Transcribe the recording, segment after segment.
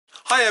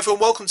Hi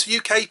everyone, welcome to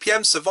UK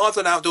PM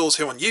Survival and Outdoors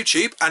here on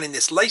YouTube, and in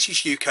this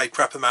latest UK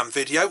Prepper Man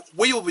video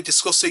we will be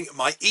discussing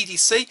my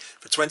EDC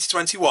for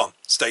 2021.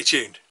 Stay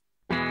tuned.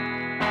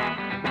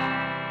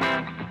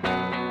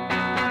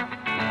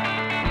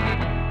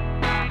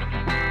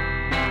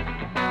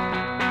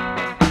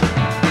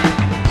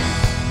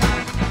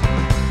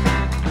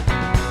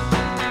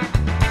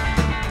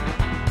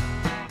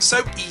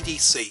 So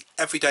EDC,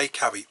 everyday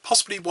carry,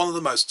 possibly one of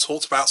the most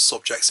talked about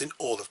subjects in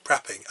all of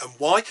prepping. And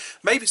why?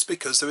 Maybe it's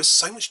because there is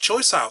so much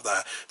choice out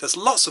there. There's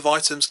lots of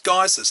items,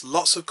 guys, there's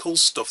lots of cool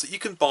stuff that you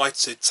can buy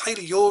to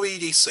tailor your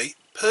EDC,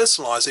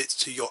 personalise it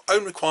to your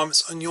own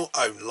requirements and your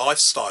own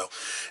lifestyle.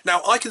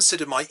 Now, I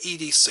consider my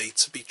EDC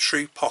to be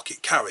true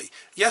pocket carry.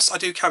 Yes, I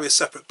do carry a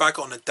separate bag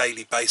on a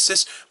daily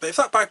basis, but if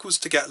that bag was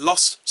to get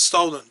lost,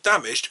 stolen,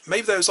 damaged,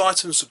 maybe those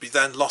items would be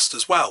then lost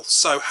as well.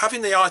 So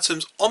having the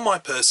items on my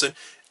person,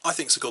 I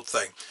think it's a good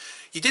thing.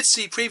 You did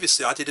see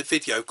previously I did a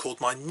video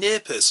called my near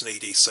person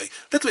EDC. A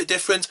little bit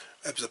different.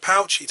 It was a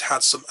pouch, it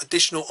had some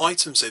additional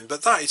items in,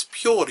 but that is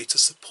purely to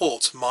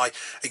support my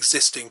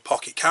existing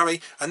pocket carry,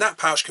 and that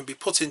pouch can be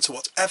put into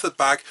whatever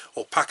bag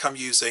or pack I'm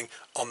using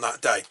on that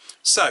day.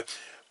 So,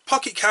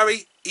 pocket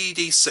carry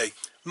EDC.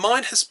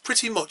 Mine has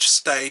pretty much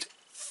stayed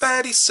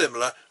fairly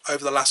similar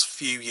over the last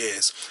few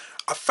years.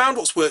 I've found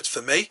what's worked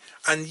for me,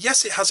 and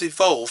yes, it has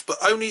evolved, but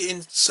only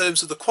in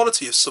terms of the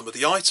quality of some of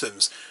the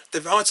items.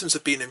 The items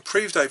have been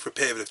improved over a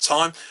period of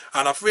time,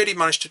 and I've really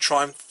managed to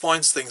try and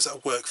find things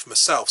that work for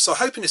myself. So I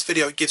hope in this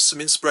video it gives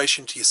some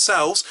inspiration to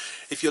yourselves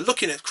if you're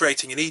looking at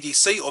creating an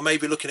EDC or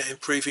maybe looking at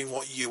improving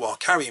what you are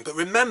carrying. But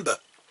remember,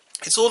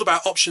 it's all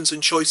about options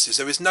and choices.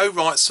 There is no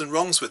rights and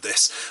wrongs with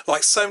this.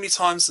 Like so many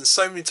times I've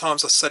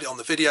said it on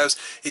the videos,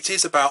 it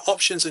is about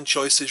options and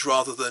choices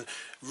rather than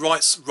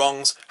rights,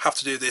 wrongs, have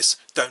to do this,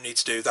 don't need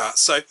to do that.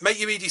 So make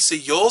your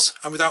EDC yours,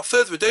 and without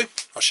further ado,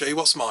 I'll show you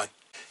what's mine.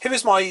 Here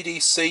is my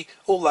EDC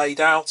all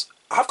laid out.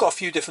 I've got a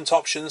few different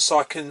options, so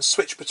I can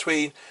switch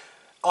between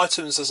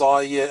items as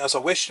I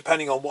wish,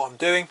 depending on what I'm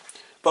doing.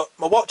 But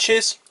my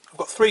watches, I've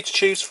got 3 to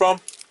choose from.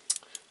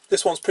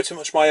 This one's pretty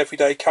much my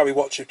everyday carry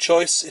watch of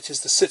choice. It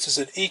is the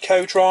Citizen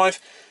Eco Drive.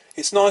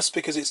 It's nice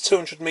because it's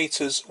 200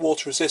 meters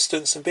water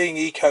resistance, and being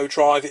Eco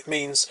Drive, it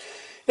means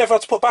you never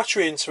have to put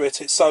battery into it.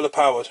 It's solar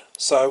powered,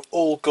 so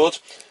all good.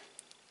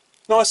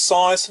 Nice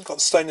size. I've got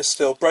the stainless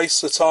steel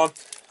bracelet on,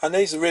 and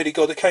these are really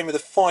good. It came with a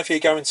 5-year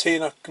guarantee,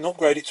 and I can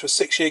upgrade it to a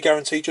 6-year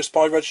guarantee just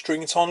by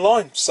registering it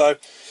online. So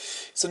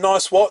it's a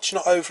nice watch,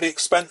 not overly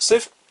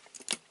expensive.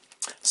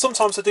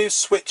 Sometimes I do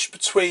switch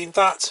between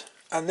that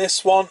and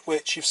this one,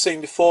 which you've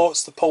seen before.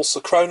 It's the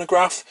Pulsar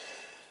chronograph.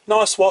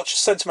 Nice watch,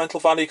 sentimental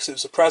value because it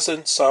was a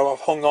present, so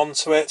I've hung on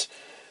to it.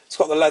 It's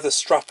got the leather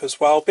strap as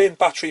well. Being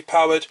battery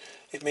powered,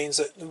 it means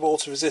that the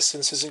water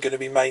resistance isn't going to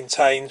be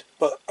maintained.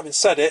 But having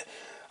said it,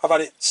 I've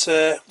had it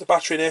the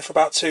battery in here for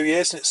about 2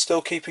 years, and it's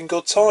still keeping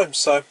good time.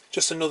 So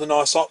just another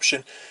nice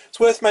option. It's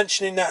worth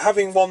mentioning that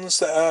having ones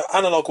that are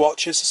analog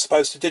watches as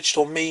opposed to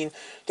digital mean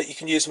that you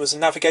can use them as a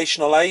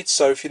navigational aid.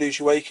 So if you lose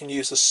your way, you can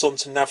use the sun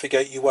to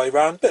navigate your way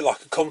around, a bit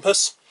like a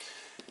compass.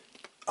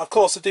 Of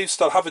course, I do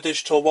still have a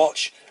digital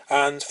watch,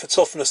 and for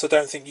toughness I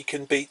don't think you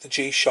can beat the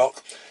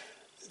G-Shock.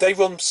 They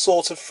run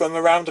sort of from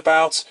around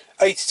about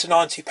 £80 to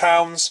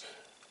 £90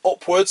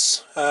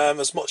 upwards,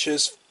 as much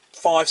as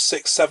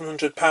 £500,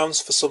 £600,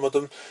 £700 for some of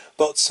them.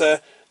 But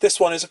this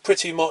one is a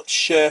pretty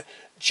much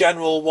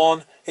general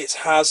one. It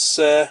has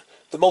the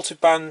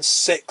multiband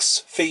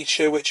 6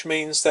 feature, which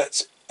means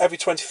that every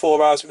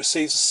 24 hours it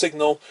receives a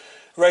signal,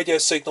 radio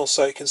signal,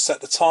 so it can set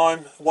the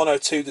time.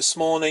 1:02 this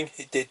morning,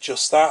 it did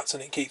just that,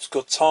 and it keeps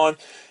good time.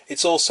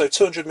 It's also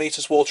 200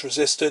 meters water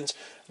resistant.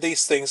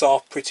 These things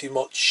are pretty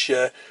much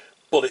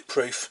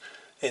bulletproof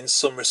in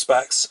some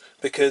respects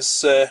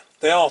because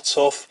they are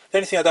tough. The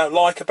only thing I don't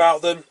like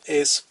about them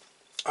is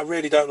I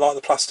really don't like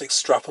the plastic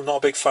strap. I'm not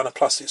a big fan of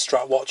plastic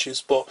strap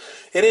watches, but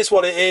it is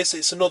what it is.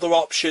 It's another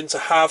option to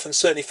have, and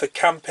certainly for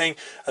camping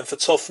and for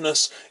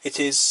toughness it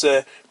is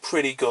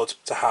pretty good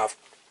to have.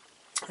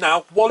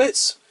 Now,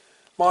 wallets.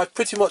 My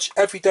pretty much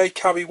everyday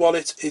carry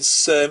wallet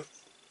is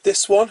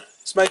this one.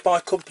 It's made by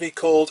a company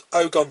called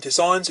Ogon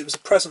Designs. It was a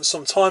present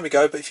some time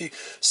ago, but if you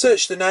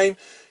search the name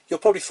you'll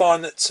probably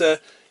find that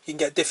you can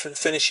get different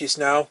finishes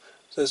now.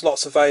 There's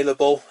lots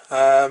available.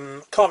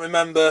 Can't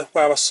remember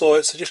where I saw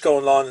it, so just go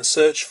online and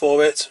search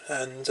for it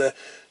and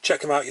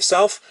check them out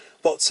yourself.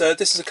 But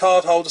this is a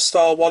card holder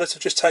style wallet.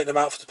 I've just taken them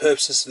out for the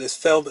purposes of this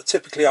film, but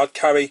typically I'd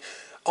carry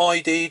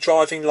ID,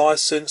 driving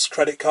licence,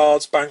 credit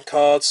cards, bank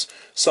cards,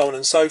 so on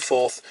and so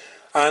forth.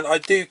 And I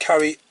do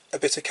carry a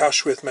bit of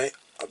cash with me.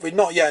 We're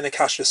not yet in a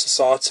cashless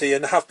society,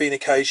 and there have been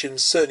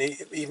occasions, certainly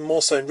even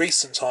more so in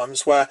recent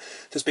times, where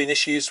there's been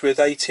issues with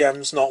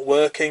ATMs not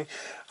working.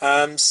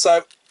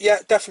 So yeah,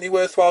 definitely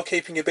worthwhile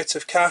keeping a bit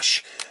of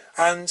cash,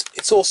 and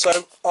it's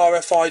also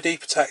RFID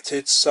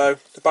protected, so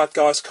the bad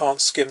guys can't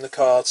skim the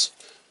cards.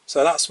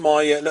 So that's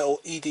my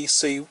little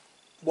EDC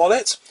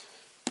wallet.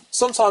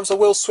 Sometimes I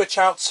will switch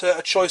out to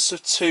a choice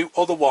of 2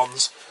 other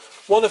ones,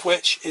 one of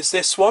which is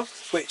this one,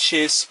 which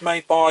is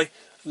made by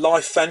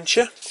Life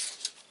Venture.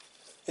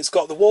 It's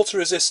got the water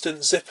resistant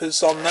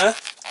zippers on there,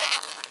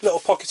 little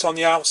pocket on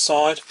the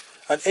outside,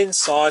 and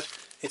inside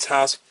it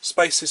has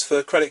spaces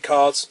for credit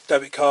cards,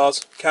 debit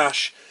cards,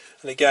 cash,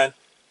 and again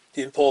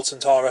the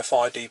important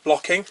RFID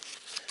blocking.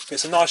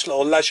 It's a nice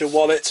little leisure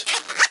wallet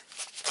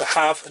to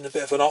have and a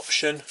bit of an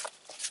option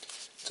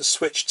to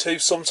switch to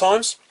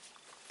sometimes.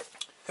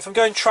 If I'm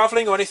going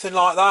travelling or anything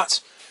like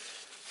that,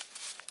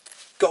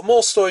 got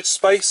more storage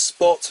space,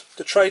 but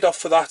the trade-off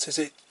for that is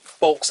it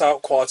bulks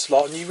out quite a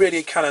lot, and you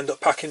really can end up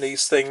packing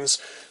these things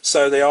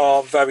so they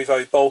are very,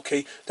 very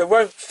bulky. They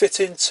won't fit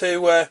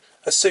into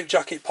a suit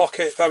jacket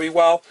pocket very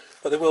well,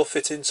 but they will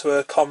fit into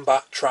a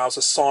combat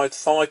trouser side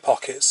thigh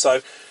pocket.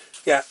 So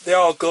yeah, they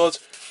are good.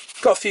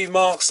 Got a few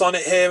marks on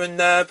it here and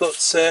there, but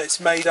it's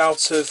made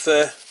out of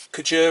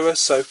Kajura,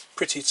 so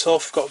pretty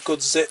tough. Got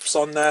good zips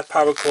on there,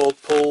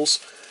 paracord pulls,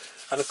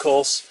 and of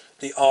course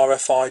the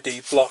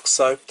RFID block.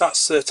 So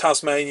that's the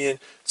Tasmanian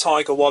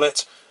Tiger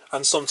wallet,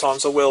 and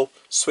sometimes I will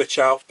switch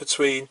out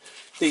between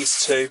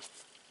these two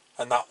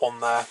and that one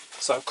there.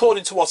 So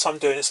according to what I'm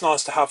doing, it's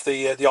nice to have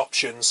the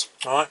options.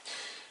 All right.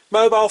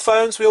 Mobile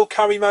phones, we all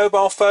carry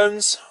mobile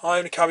phones. I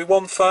only carry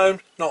one phone,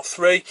 not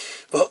three,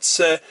 but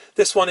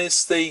this one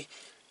is the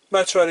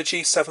Motorola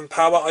G7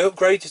 Power. I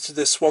upgraded to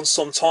this one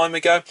some time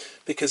ago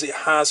because it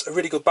has a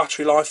really good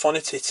battery life on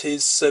it. It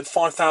is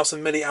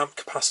 5,000 milliamp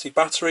capacity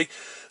battery.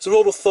 As a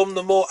rule of thumb,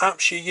 the more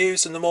apps you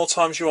use and the more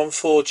times you're on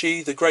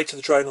 4G, the greater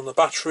the drain on the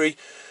battery.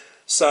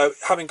 So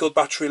having good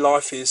battery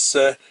life is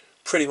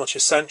pretty much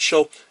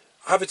essential.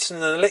 I have it in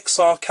an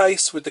Elixir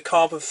case with the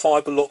carbon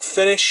fibre look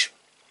finish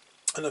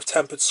and a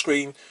tempered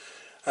screen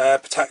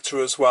protector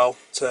as well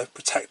to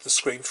protect the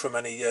screen from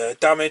any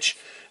damage.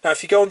 Now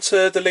if you go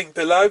onto the link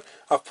below,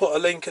 I've put a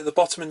link at the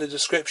bottom in the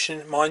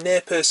description. My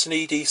near person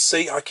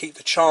EDC, I keep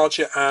the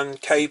charger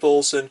and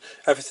cables and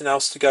everything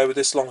else to go with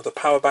this along with the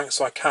power bank,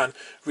 so I can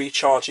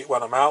recharge it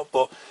when I'm out,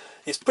 but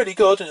it's pretty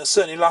good and it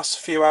certainly lasts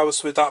a few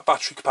hours with that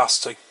battery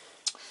capacity.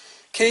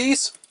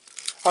 Keys,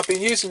 I've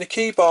been using the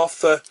key bar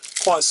for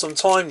quite some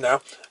time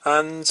now,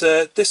 and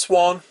this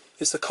one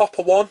is the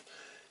copper one.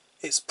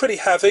 It's pretty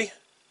heavy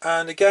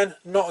and again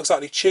not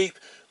exactly cheap,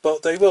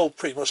 but they will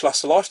pretty much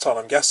last a lifetime,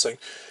 I'm guessing.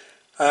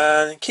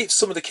 And it keeps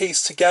some of the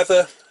keys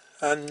together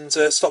and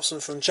stops them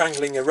from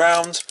jangling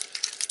around,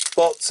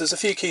 but there's a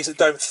few keys that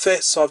don't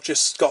fit, so I've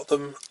just got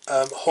them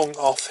hung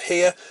off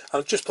here, and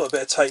I've just put a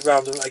bit of tape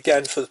around them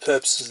again for the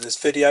purposes of this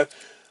video.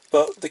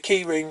 But the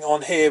key ring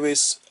on here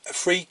is a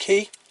free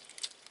key,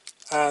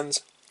 and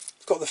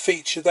it's got the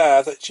feature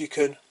there that you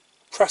can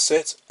press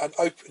it and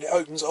it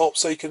opens up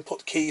so you can put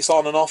the keys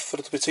on and off a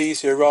little bit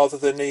easier rather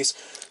than these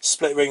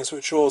split rings,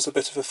 which are always a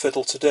bit of a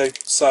fiddle to do.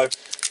 So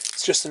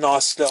it's just a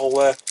nice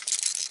little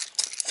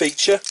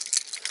feature.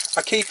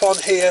 I keep on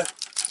here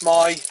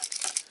one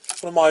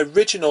of my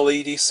original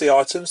EDC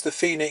items, the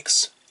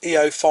Phoenix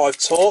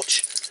EO5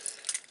 torch,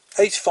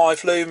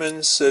 85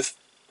 lumens of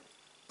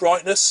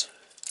brightness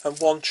and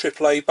one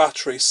AAA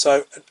battery,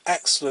 so an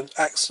excellent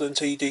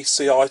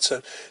EDC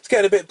item. It's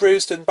getting a bit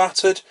bruised and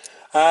battered,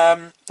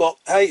 but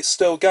hey, it's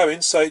still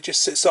going, so it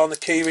just sits on the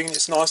keyring.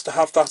 It's nice to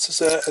have that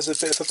as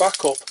a bit of a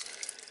backup.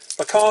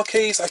 My car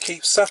keys I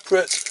keep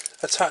separate,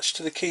 attached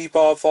to the key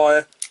bar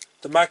via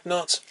the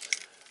magnet.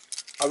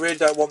 I really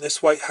don't want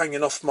this weight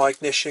hanging off my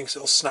ignition because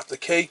it'll snap the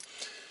key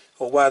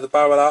or wear the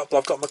barrel out, but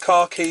I've got my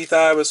car key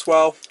there as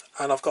well,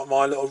 and I've got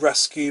my little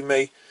Rescue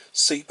Me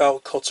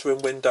seatbelt cutter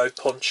and window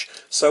punch.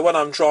 So when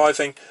I'm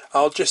driving,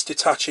 I'll just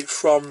detach it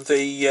from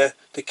the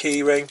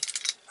key ring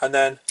and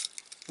then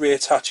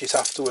reattach it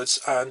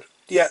afterwards. And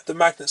yeah, the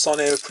magnets on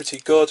here are pretty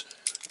good,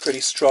 pretty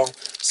strong.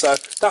 So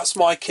that's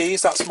my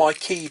keys, that's my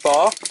key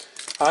bar.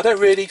 I don't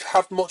really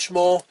have much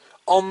more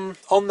on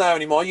there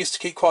anymore. I used to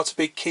keep quite a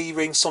big key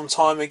ring some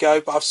time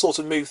ago, but I've sort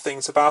of moved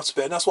things about a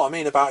bit, and that's what I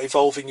mean about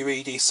evolving your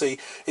EDC.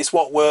 It's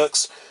what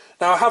works.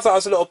 Now I have that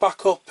as a little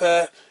backup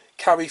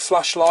carry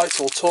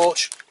flashlight or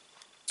torch,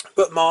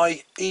 but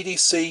my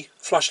EDC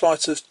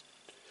flashlight of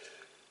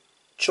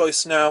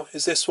choice now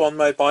is this one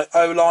made by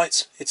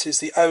Olight. It is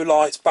the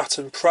Olight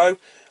Baton Pro.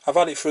 I've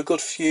had it for a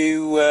good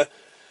few, I was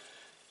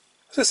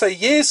going to say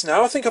years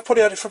now. I think I've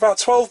probably had it for about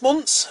 12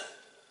 months.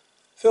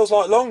 Feels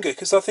like longer,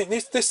 because I think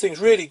this thing's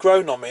really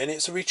grown on me, and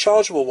it's a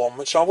rechargeable one,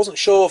 which I wasn't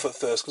sure of at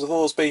first because I've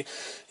always been,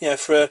 you know,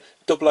 for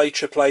AA,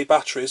 AAA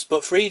batteries,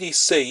 but for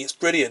EDC it's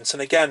brilliant.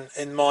 And again,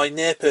 in my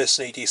near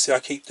person EDC I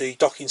keep the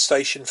docking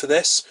station for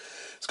this.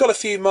 It's got a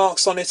few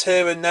marks on it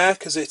here and there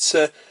because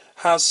it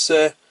has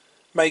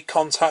made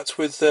contact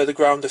with the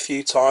ground a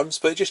few times,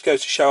 but it just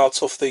goes to show how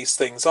tough these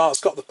things are.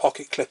 It's got the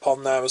pocket clip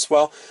on there as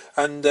well,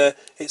 and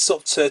it's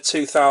up to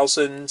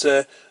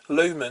 2000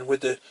 lumen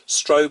with the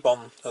strobe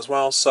on as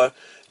well, so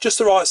just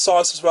the right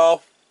size as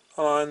well,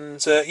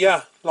 and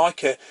yeah,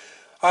 like it.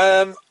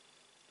 Will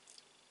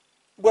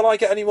I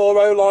get any more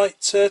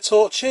Olight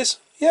torches?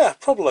 Yeah,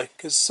 probably,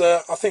 because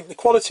I think the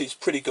quality is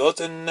pretty good,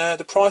 and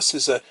the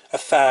prices are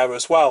fair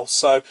as well,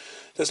 so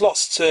there's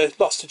lots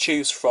to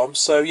choose from.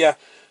 So yeah,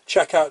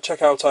 check out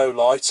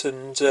Olight,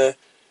 and you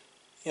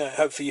know,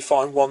 hopefully you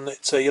find one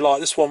that you like.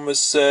 This one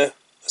was a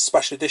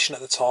special edition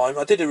at the time.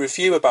 I did a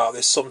review about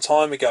this some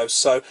time ago,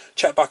 so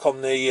check back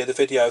on the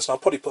videos, and I'll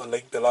probably put a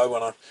link below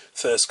when I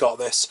first got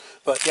this.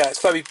 But yeah,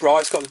 it's very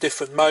bright, it's got the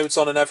different modes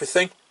on and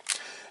everything.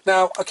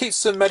 Now, I keep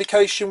some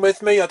medication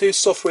with me. I do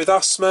suffer with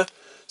asthma,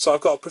 so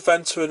I've got a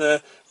preventer and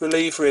a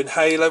reliever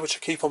inhaler, which I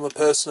keep on my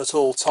person at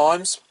all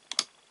times.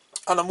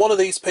 And I'm one of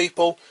these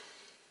people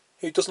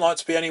who doesn't like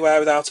to be anywhere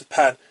without a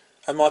pen.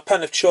 And my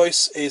pen of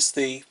choice is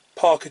the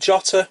Parker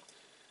Jotter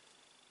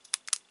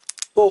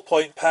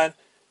ballpoint pen.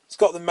 It's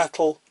got the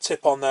metal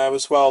tip on there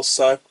as well,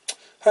 so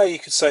hey, you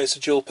could say it's a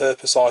dual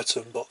purpose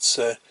item, but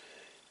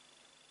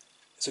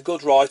it's a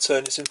good writer,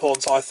 and it's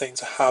important, I think,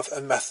 to have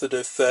a method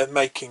of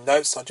making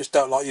notes. I just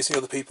don't like using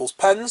other people's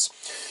pens.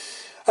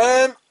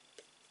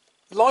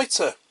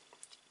 Lighter.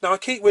 Now, I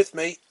keep with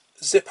me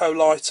Zippo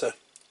lighter,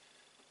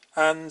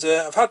 and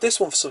I've had this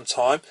one for some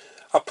time.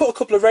 I put a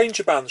couple of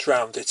Ranger bands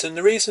around it, and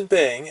the reason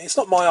being, it's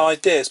not my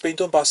idea, it's been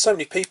done by so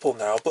many people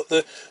now, but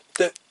the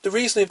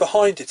reasoning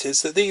behind it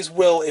is that these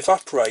will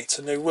evaporate,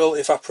 and they will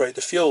evaporate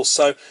the fuel.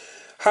 So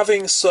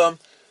having some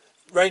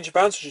Ranger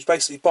bands, which is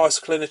basically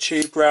bicycle in a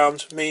tube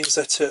round, means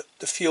that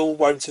the fuel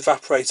won't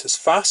evaporate as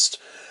fast.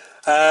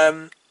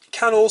 Can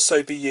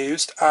also be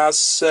used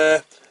as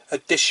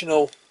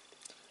additional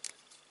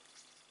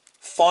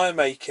fire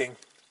making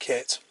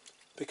kit,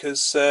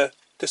 because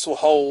this will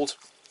hold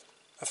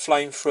a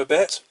flame for a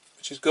bit,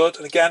 which is good.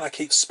 And again, I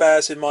keep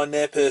spares in my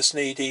near person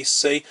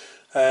EDC,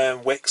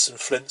 wicks and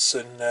flints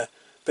and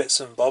bits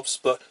and bobs,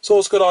 but it's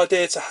always a good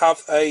idea to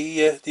have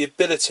the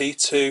ability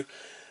to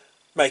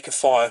make a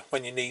fire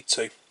when you need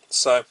to.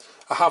 So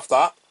I have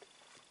that,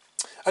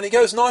 and it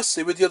goes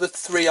nicely with the other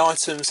three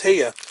items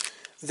here: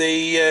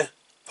 the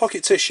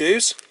pocket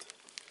tissues,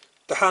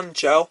 the hand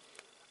gel,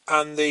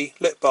 and the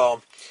lip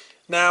balm.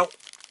 Now,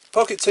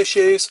 pocket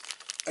tissues,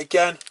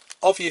 again,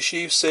 obvious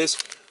uses,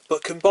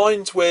 but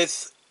combined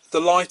with the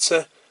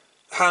lighter,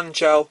 hand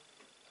gel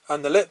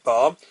and the lip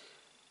balm,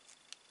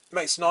 it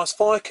makes a nice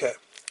fire kit.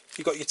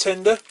 You've got your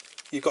tinder,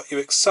 you've got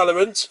your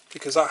accelerant,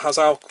 because that has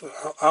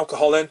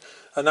alcohol in,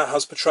 and that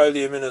has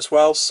petroleum in as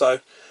well. So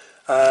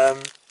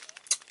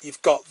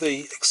you've got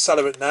the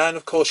accelerant there, and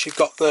of course you've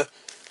got the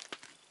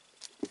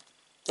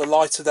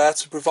lighter there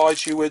to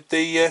provide you with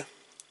the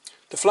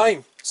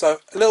flame. So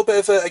a little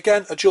bit of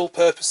again a dual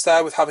purpose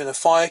there with having a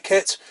fire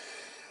kit.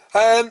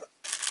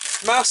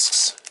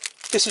 Masks.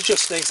 This is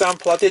just an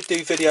example. I did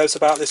do videos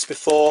about this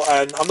before,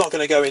 and I'm not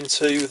going to go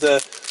into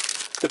the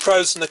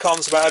pros and the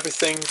cons about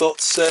everything, but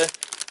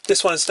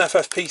this one is an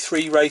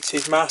FFP3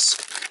 rated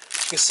mask.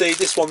 You can see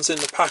this one's in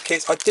the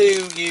packet. I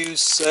do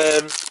use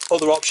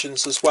other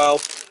options as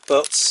well,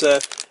 but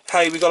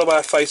hey, we've got to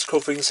wear face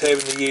coverings here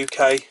in the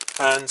UK,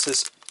 and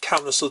there's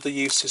countless other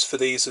uses for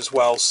these as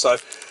well. So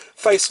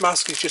face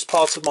mask is just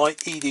part of my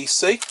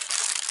EDC.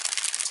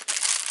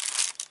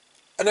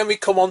 And then we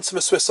come on to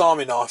my Swiss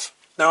Army knife.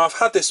 Now, I've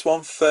had this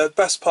one for the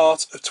best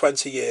part of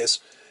 20 years.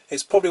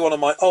 It's probably one of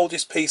my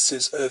oldest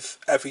pieces of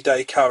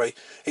everyday carry.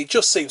 It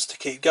just seems to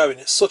keep going.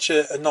 It's such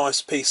a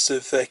nice piece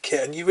of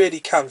kit, and you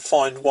really can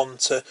find one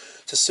to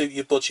suit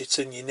your budget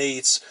and your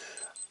needs.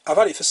 I've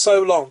had it for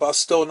so long, but I've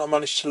still not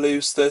managed to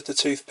lose the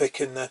toothpick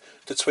and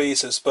the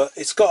tweezers. But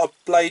it's got a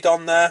blade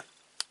on there,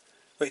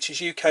 which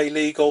is UK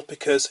legal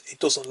because it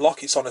doesn't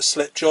lock. It's on a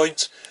slip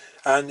joint,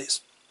 and it's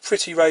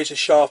pretty razor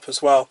sharp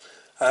as well.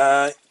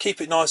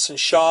 Keep it nice and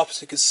sharp.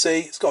 As you can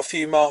see, it's got a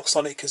few marks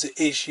on it because it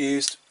is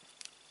used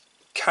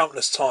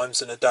countless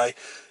times in a day.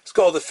 It's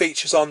got all the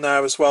features on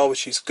there as well,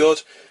 which is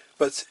good,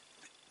 but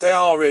they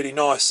are really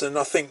nice. And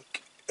I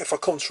think if I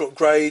come to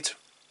upgrade,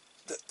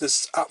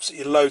 there's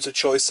absolutely loads of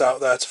choice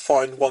out there to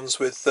find ones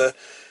with the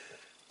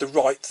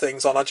right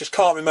things on. I just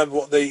can't remember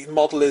what the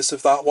model is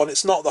of that one.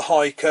 It's not the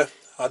Hiker,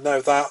 I know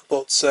that,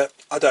 but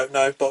I don't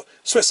know. But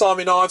Swiss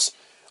Army knives,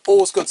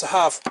 always good to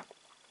have.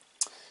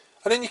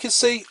 And then you can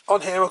see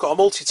on here I've got a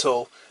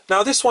multi-tool.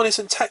 Now, this one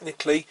isn't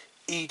technically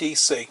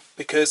EDC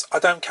because I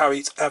don't carry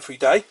it every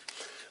day,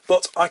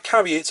 but I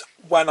carry it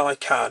when I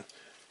can.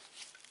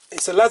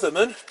 It's a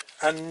Leatherman,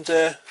 and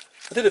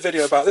I did a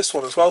video about this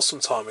one as well some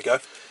time ago.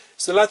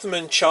 It's the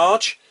Leatherman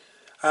Charge,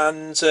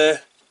 and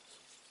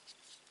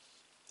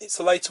it's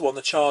the later one,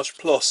 the Charge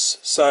Plus,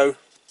 so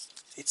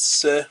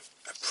it's a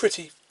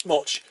pretty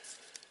much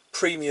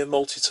premium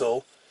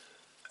multi-tool.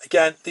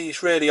 Again,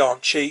 these really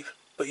aren't cheap,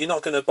 but you're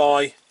not going to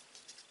buy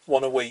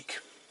one a week,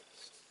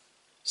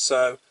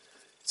 so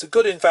it's a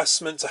good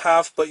investment to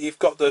have. But you've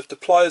got the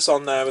pliers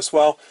on there as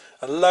well,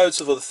 and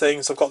loads of other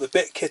things. I've got the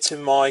bit kit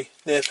in my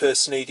near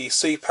person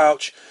EDC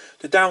pouch.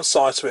 The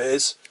downside to it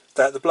is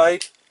that the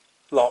blade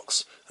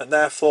locks, and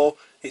therefore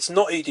it's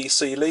not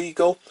EDC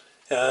legal,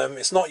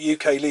 it's not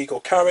UK legal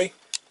carry,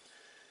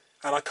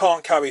 and I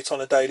can't carry it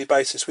on a daily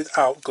basis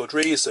without good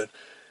reason.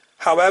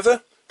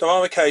 However, there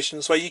are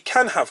occasions where you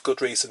can have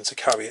good reason to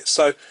carry it.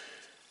 So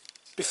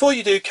before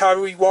you do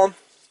carry one,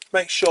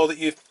 make sure that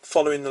you're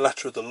following the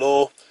letter of the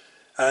law.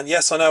 And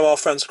yes, I know our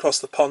friends across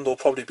the pond will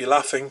probably be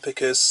laughing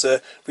because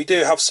we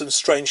do have some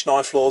strange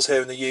knife laws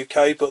here in the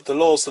UK, but the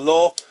law's the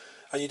law,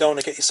 and you don't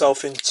want to get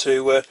yourself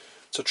into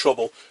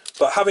trouble.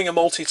 But having a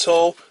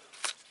multi-tool,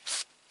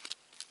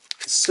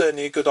 It's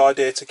certainly a good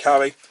idea to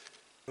carry.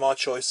 My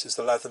choice is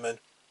the Leatherman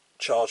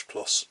Charge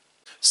Plus.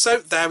 So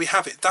there we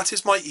have it. That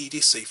is my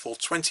EDC for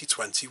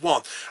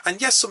 2021.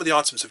 And yes, some of the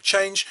items have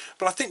changed,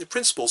 but I think the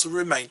principles have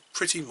remained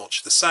pretty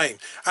much the same.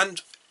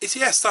 And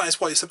yes, that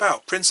is what it's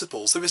about,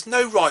 principles. There is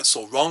no rights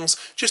or wrongs,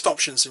 just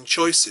options and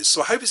choices.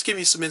 So I hope it's giving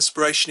you some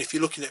inspiration if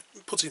you're looking at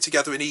putting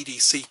together an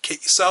EDC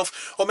kit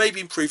yourself, or maybe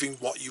improving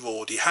what you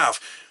already have.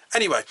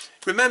 Anyway,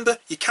 remember,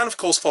 you can of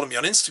course follow me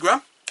on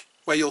Instagram,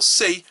 where you'll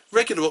see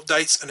regular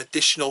updates and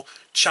additional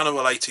channel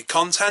related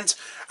content.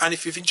 And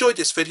if you've enjoyed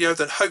this video,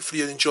 then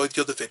hopefully you'll enjoy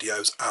the other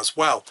videos as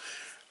well.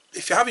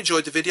 If you have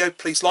enjoyed the video,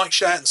 please like,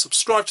 share and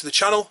subscribe to the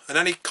channel, and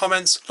any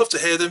comments, love to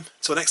hear them.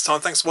 Until next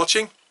time, thanks for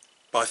watching.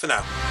 Bye for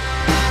now.